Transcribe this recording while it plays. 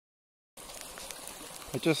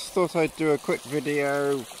I just thought I'd do a quick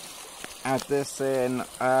video, add this in,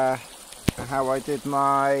 how I did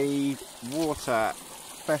my water.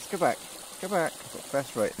 Bess, go back. I've got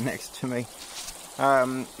Bess right next to me.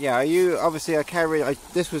 Yeah, I carry,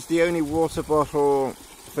 this was the only water bottle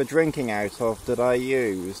for drinking out of that I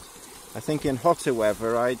used. I think in hotter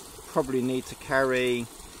weather I probably need to carry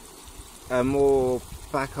more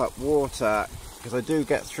backup water, because I do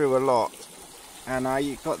get through a lot. And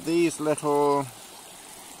I got these little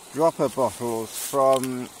dropper bottles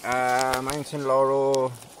from Mountain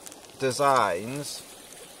Laurel Designs.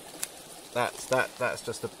 That's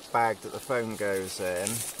just a bag that the phone goes in.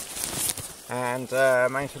 And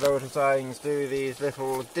Mountain Laurel Designs do these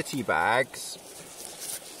little ditty bags.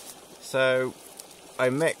 So I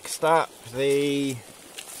mixed up the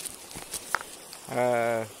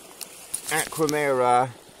Aqua Mira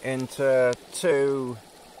into two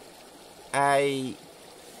A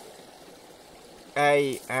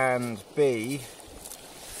and B,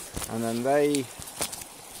 and then they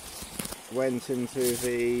went into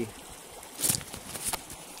the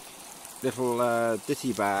little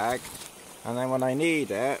ditty bag, and then when I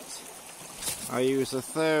need it I use a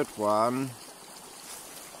third one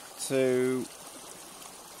to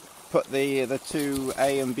put the two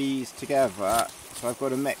A and B's together, so I've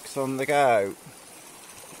got a mix on the go.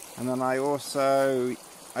 And then I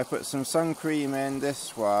put some Suncream in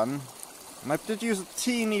this one, and I did use a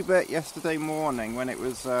teeny bit yesterday morning when it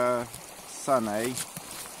was sunny.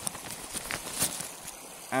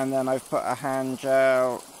 And then I've put a hand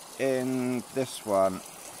gel in this one,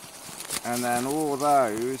 and then all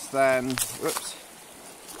those then, whoops,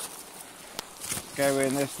 go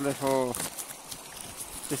in this little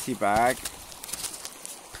ditty bag.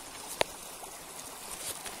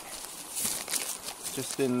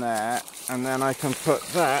 Just in there, and then I can put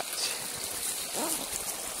that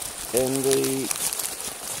in the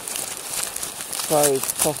side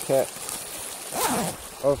pocket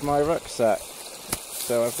of my rucksack,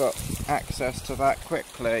 so I've got access to that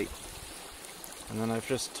quickly. And then I've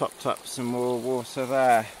just topped up some more water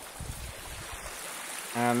there,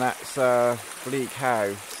 and that's Bleak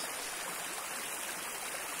House.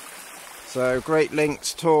 So Great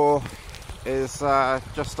Links Tour is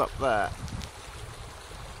just up there.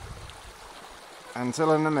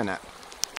 Until in a minute.